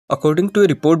According to a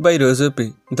report by Reserve,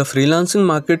 the freelancing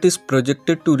market is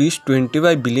projected to reach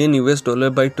 $25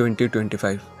 billion by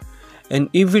 2025. And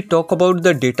if we talk about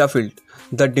the data field,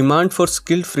 the demand for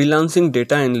skilled freelancing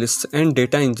data analysts and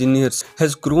data engineers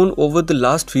has grown over the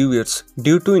last few years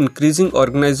due to increasing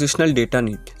organizational data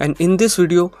need. And in this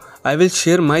video, I will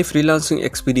share my freelancing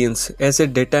experience as a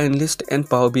data analyst and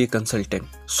Power BI consultant.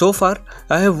 So far,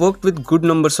 I have worked with good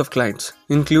numbers of clients,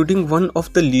 including one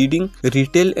of the leading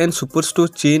retail and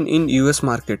superstore chain in US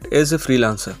market as a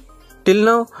freelancer. Till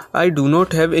now, I do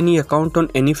not have any account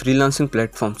on any freelancing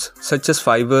platforms such as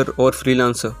Fiverr or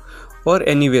Freelancer or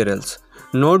anywhere else,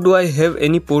 nor do I have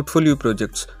any portfolio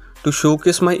projects to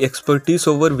showcase my expertise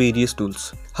over various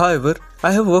tools. However,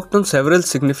 I have worked on several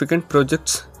significant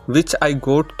projects which I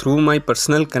got through my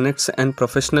personal connects and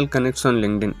professional connects on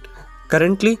LinkedIn.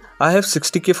 Currently, I have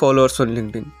 60k followers on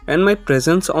LinkedIn, and my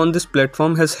presence on this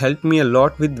platform has helped me a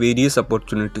lot with various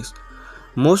opportunities.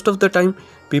 Most of the time,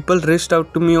 people reached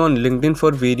out to me on LinkedIn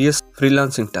for various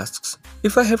freelancing tasks.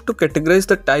 If I have to categorize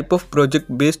the type of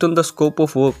project based on the scope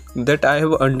of work that I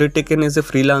have undertaken as a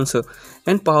freelancer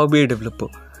and Power BI developer,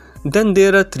 then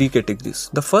there are three categories.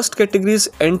 The first category is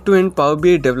end-to-end Power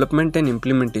BI development and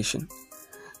implementation.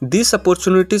 These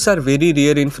opportunities are very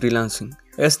rare in freelancing,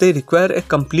 as they require a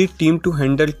complete team to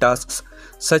handle tasks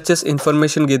such as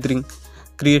information gathering,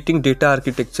 creating data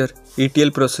architecture, ETL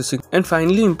processing, and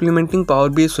finally implementing Power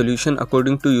BI solution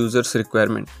according to users'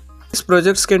 requirement. These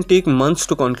projects can take months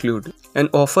to conclude and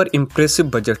offer impressive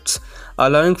budgets,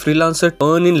 allowing freelancers to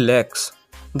earn in lakhs.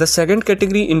 The second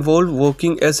category involves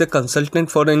working as a consultant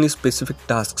for any specific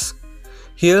tasks.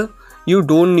 Here, you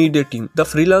don't need a team. The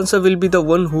freelancer will be the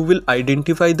one who will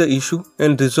identify the issue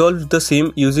and resolve the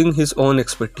same using his own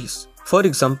expertise. For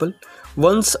example,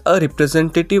 once a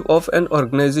representative of an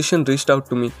organization reached out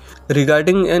to me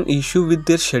regarding an issue with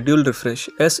their schedule refresh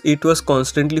as it was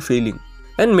constantly failing,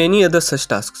 and many other such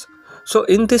tasks. So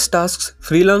in these tasks,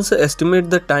 freelancer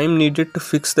estimate the time needed to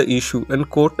fix the issue and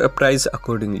quote a price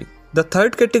accordingly. The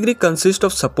third category consists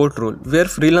of support role, where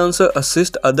freelancers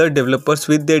assist other developers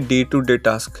with their day-to-day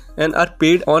tasks and are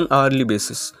paid on hourly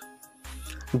basis.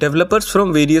 Developers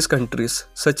from various countries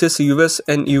such as US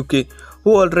and UK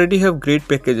who already have great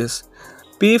packages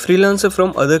pay freelancers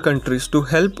from other countries to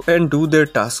help and do their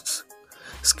tasks.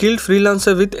 Skilled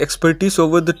freelancers with expertise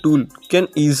over the tool can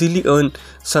easily earn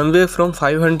somewhere from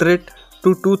 500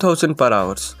 to 2000 per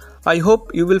hour. I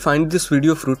hope you will find this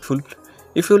video fruitful.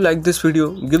 If you like this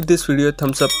video, give this video a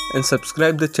thumbs up and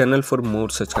subscribe the channel for more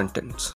such contents.